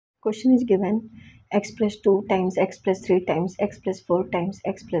Question is given x plus 2 times x plus 3 times x plus 4 times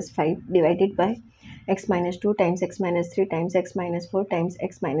x plus 5 divided by x minus 2 times x minus 3 times x minus 4 times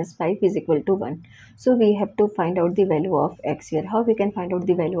x minus 5 is equal to 1. So we have to find out the value of x here. How we can find out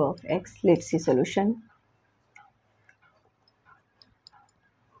the value of x? Let's see solution.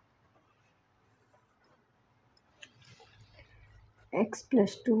 X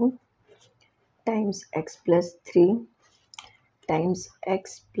plus 2 times x plus 3 times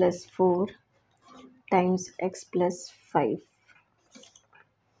x plus 4 times x plus 5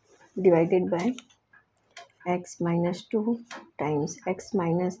 divided by x minus 2 times x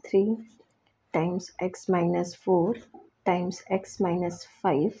minus 3 times x minus 4 times x minus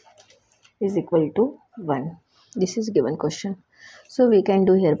 5 is equal to 1. This is given question. So we can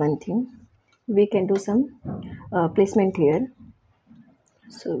do here one thing. We can do some placement here.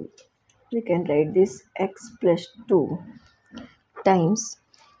 So we can write this x plus 2 times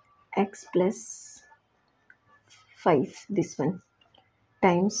x plus 5, this one,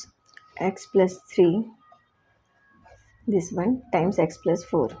 times x plus 3, this one, times x plus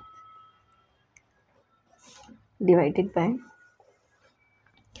 4 divided by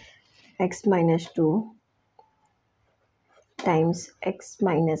x minus 2 times x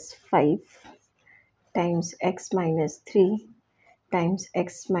minus 5 times x minus 3 times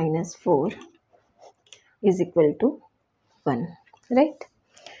x minus 4 is equal to 1, right?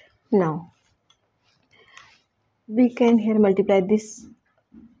 Now we can here multiply this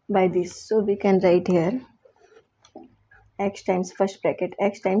by this, so we can write here x times first bracket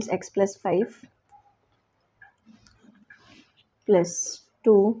x times x plus 5 plus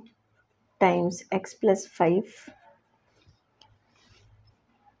 2 times x plus 5,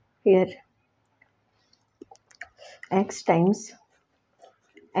 here x times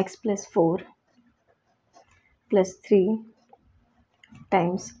x plus 4 plus 3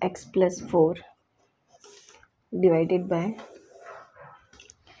 times x plus 4 divided by,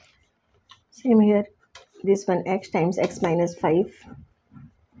 same here, this one, x times x minus 5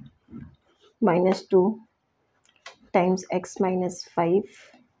 minus 2 times x minus 5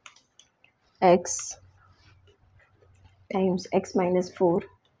 x times x minus 4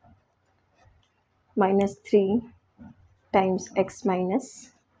 minus 3 times x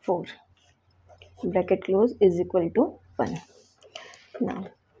minus 4 bracket close is equal to 1. Now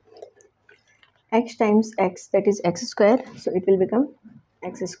x times x, that is x square, so it will become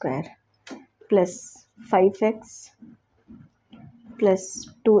x square plus 5x plus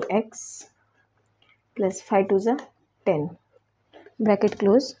 2x plus 5 to the 10 bracket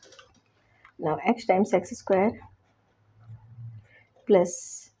close. Now x times x square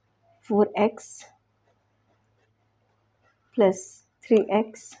plus 4x plus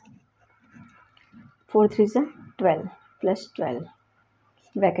 3x, 4 3 is 12 plus 12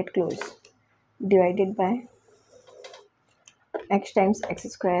 bracket close divided by x times x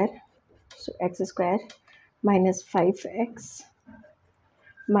square, so x square minus 5x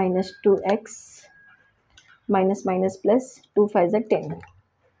minus 2x minus minus plus 2 5 is 10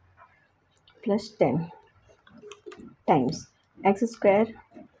 plus 10 times x square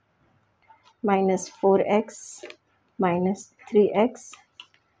minus 4x minus 3x,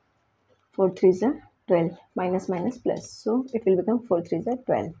 4 3 is 12 minus minus plus, so it will become 4 3 is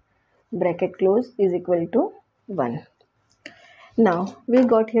 12 bracket close is equal to 1. Now we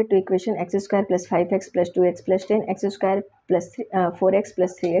got here two equation, x square plus 5x plus 2x plus 10, x square plus 4x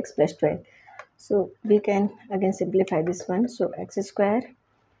plus 3x plus 12. So we can again simplify this one. So x square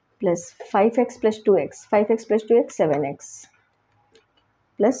plus 5x plus 2x, 5x plus 2x 7x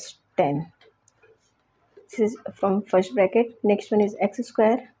plus 10. This is from first bracket. Next one is x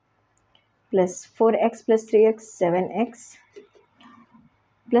square plus 4x plus 3x 7x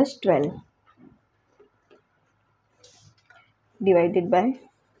plus 12 divided by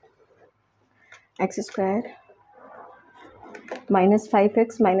x square minus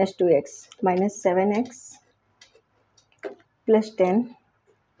 5x minus 2x minus 7x plus 10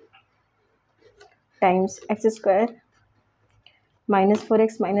 times x square minus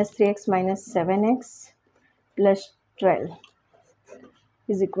 4x minus 3x minus 7x plus 12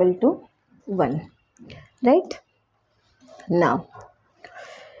 is equal to 1, right? Now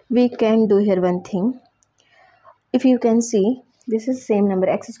we can do here one thing. If you can see, this is same number,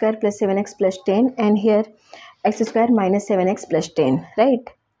 x square plus 7x plus 10, and here x square minus 7x plus 10, right?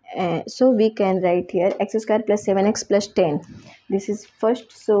 So we can write here x square plus 7x plus 10. This is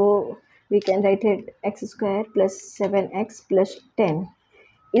first, so we can write it x square plus 7x plus 10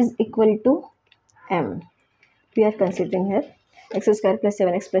 is equal to m. We are considering here x square plus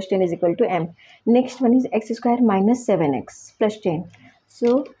 7x plus 10 is equal to m. Next one is x square minus 7x plus 10.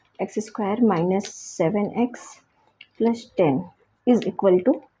 So x square minus 7x plus 10 is equal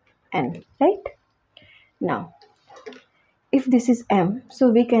to n, right? Now if this is m, so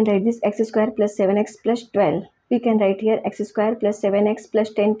we can write this x square plus 7x plus 12. We can write here x square plus 7x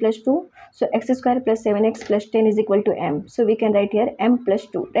plus 10 plus 2. So x square plus 7x plus 10 is equal to m. So we can write here m plus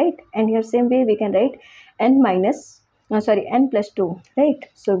 2, right? And here same way we can write n plus 2, right?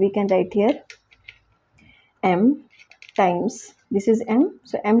 So we can write here m times, this is m,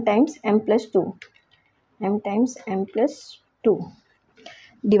 so m times m plus 2, m times m plus 2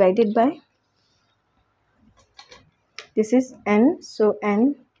 divided by, this is n, so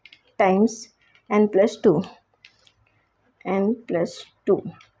n times n plus 2, n plus 2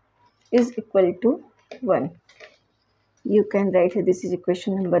 is equal to 1. You can write here, this is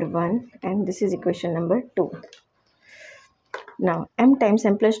equation number 1 and this is equation number 2. Now m times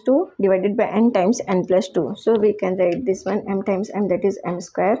m plus 2 divided by n times n plus 2. So we can write this one, m times m, that is m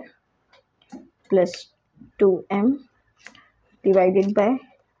square plus 2m divided by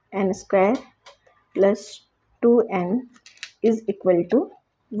n square plus 2n is equal to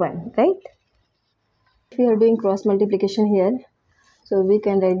 1, right? If we are doing cross multiplication here, so we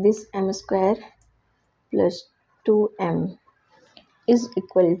can write this m square plus 2m is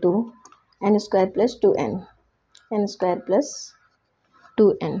equal to n square plus 2n, n square plus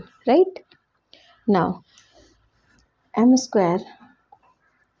 2n, right? Now m square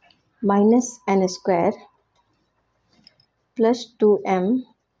minus n square plus 2m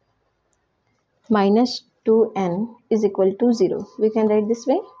minus 2n is equal to 0. We can write this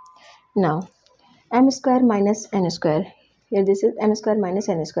way. Now m square minus n square, here this is m square minus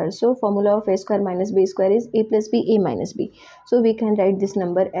n square. So formula of a square minus b square is a plus b, a minus b. So we can write this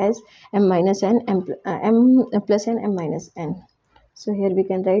number as m minus n, m plus n, m minus n. So here we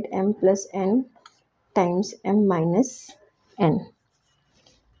can write m plus n times m minus n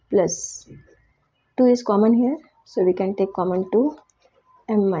plus 2 is common here. So we can take common 2,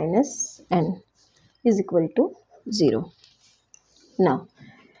 m minus n is equal to 0. Now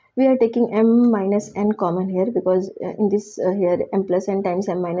we are taking m minus n common here because in this here m plus n times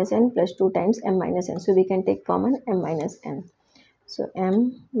m minus n plus 2 times m minus n. So we can take common m minus n. So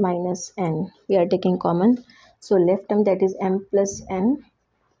m minus n we are taking common. So left term, that is m plus n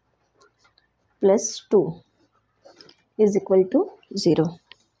plus 2 is equal to 0.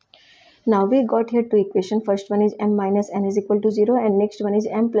 Now we got here two equations. First one is m minus n is equal to 0 and next one is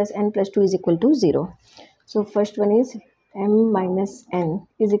m plus n plus 2 is equal to 0. So first one is m minus n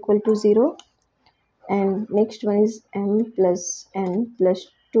is equal to 0 and next one is m plus n plus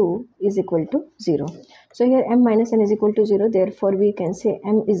 2 is equal to 0. So here m minus n is equal to 0, therefore we can say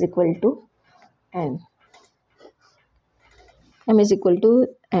m is equal to n. M is equal to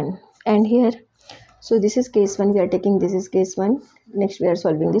n. And here, so this is case 1, we are taking, this is case 1. Next we are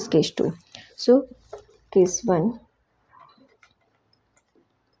solving this case 2. So case 1,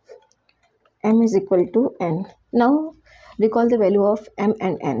 m is equal to n. Now recall the value of m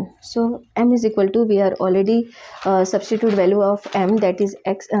and n. So m is equal to, we are already substitute value of m, that is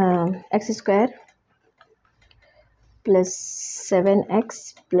x square plus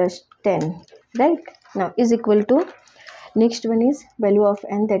 7x plus 10, right? Now is equal to, next one is value of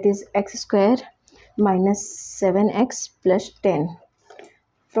n, that is x square minus 7x plus 10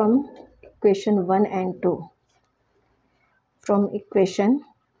 from equation 1 and 2. From equation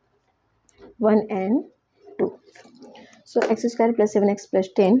 1 and 2. So x square plus 7x plus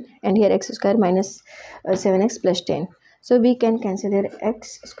 10 and here x square minus 7x plus 10. So we can cancel here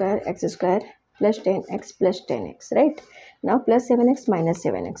x square plus 10x plus 10x, right? Now plus 7x minus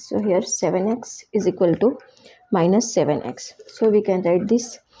 7x. So here 7x is equal to minus 7x. So we can write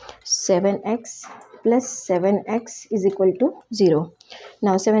this 7x plus 7x is equal to 0.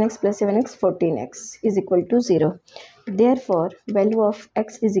 Now 7x plus 7x, 14x is equal to 0. Therefore value of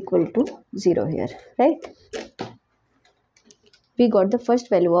x is equal to 0 here, right? We got the first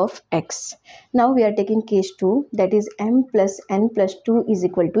value of x. Now we are taking case 2, that is m plus n plus 2 is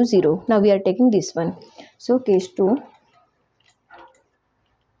equal to 0. Now we are taking this one. So case 2,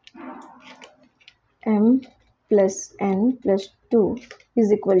 m plus n plus 2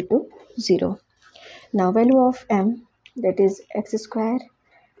 is equal to 0. Now value of m, that is x square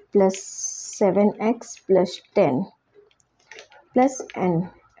plus 7x plus 10 plus n.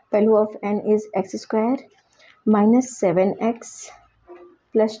 Value of n is x square minus 7x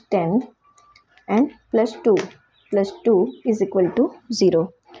plus 10 and plus 2 is equal to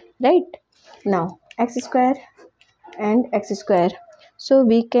 0, right? Now x square and x square, so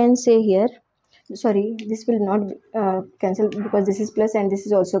we can say here, sorry, this will not cancel because this is plus and this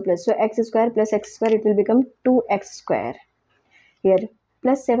is also plus. So x square plus x square, it will become 2x square. Here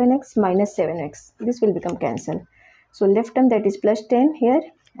plus 7x minus 7x. This will become cancel. So left term, that is plus 10 here,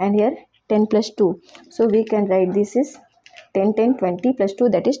 and here 10 plus 2. So we can write this is 10, 10, 20 plus 2,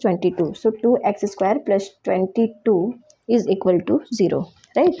 that is 22. So 2x square plus 22 is equal to 0,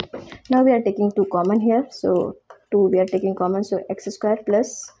 right? Now we are taking 2 common here. So 2 we are taking common. So x square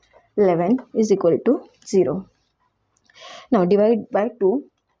plus 11 is equal to 0. Now divide by 2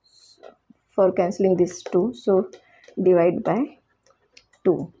 for cancelling this 2. So divide by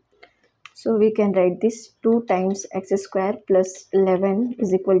 2. So we can write this 2 times x square plus 11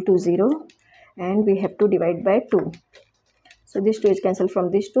 is equal to 0, and we have to divide by 2. So this 2 is cancelled from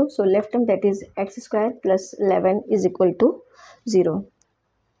this 2. So left term, that is x square plus 11 is equal to 0.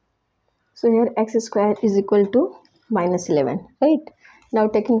 So here x square is equal to minus 11, right? Now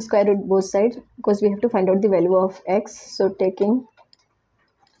taking square root both sides, because we have to find out the value of x. So taking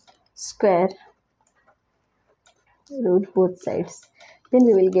square root both sides, then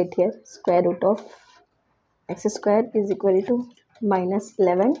we will get here square root of x square is equal to minus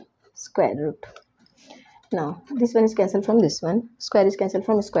 11 square root. Now this one is cancelled from this one, square is cancelled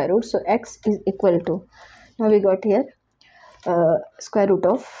from square root, so x is equal to, now we got here square root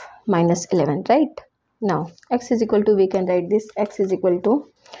of minus 11, right? Now x is equal to, we can write this x is equal to,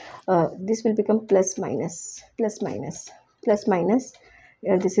 this will become plus minus, plus minus, plus minus.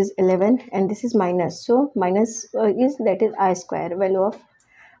 This is 11 and this is minus, so minus is, that is I square, value of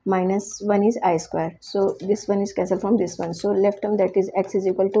minus 1 is I square. So this one is cancelled from this one. So left term, that is x is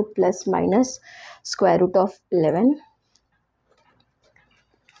equal to plus minus square root of 11,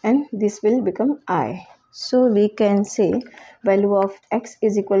 and this will become I. So we can say value of x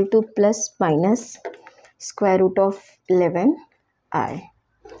is equal to plus minus square root of 11 I.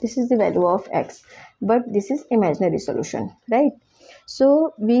 This is the value of x, but this is imaginary solution, right?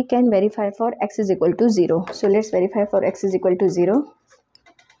 So we can verify for x is equal to 0. So let's verify for x is equal to 0.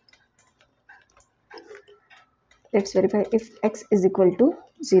 Let's verify if x is equal to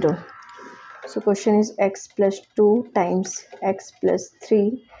 0. So question is x plus 2 times x plus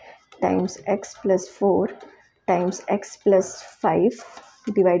 3 times x plus 4 times x plus 5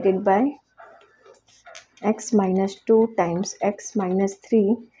 divided by x minus 2 times x minus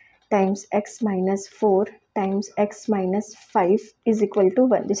 3 times x minus 4 times x minus 5 is equal to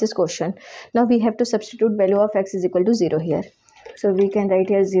 1. This is question. Now we have to substitute value of x is equal to 0 here. So we can write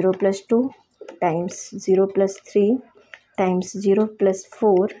here 0 plus 2 times 0 plus 3 times 0 plus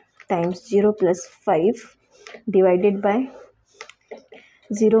 4 times 0 plus 5 divided by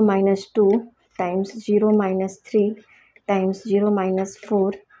 0 minus 2 times 0 minus 3 times 0 minus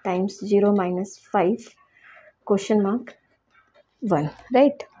 4 times 0 minus 5 question mark 1,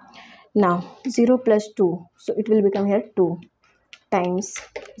 right? Now 0 plus 2, so it will become here 2 times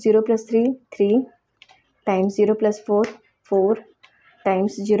 0 plus 3 3 times 0 plus 4 4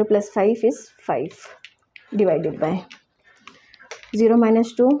 times 0 plus 5 is 5 divided by 0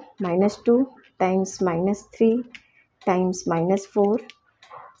 minus 2 times minus 3 times minus 4,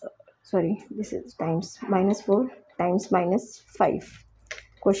 sorry, this is times minus 4 times minus 5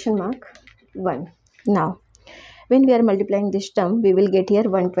 question mark 1. Now when we are multiplying this term, we will get here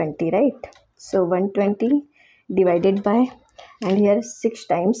 120, right? So 120 divided by, and here 6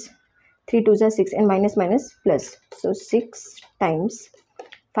 times 3 2 is 6 and minus minus plus, so 6 times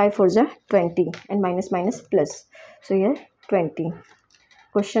 5 4 is 20 and minus minus plus, so here 20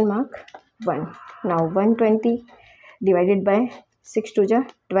 question mark 1. Now 120 divided by 6 2 is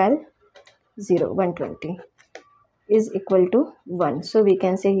 12 0 120 is equal to 1. So we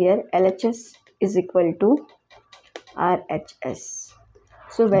can say here LHS is equal to RHS.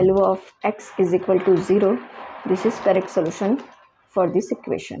 So value of x is equal to 0. This is correct solution for this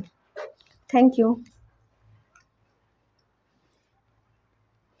equation. Thank you.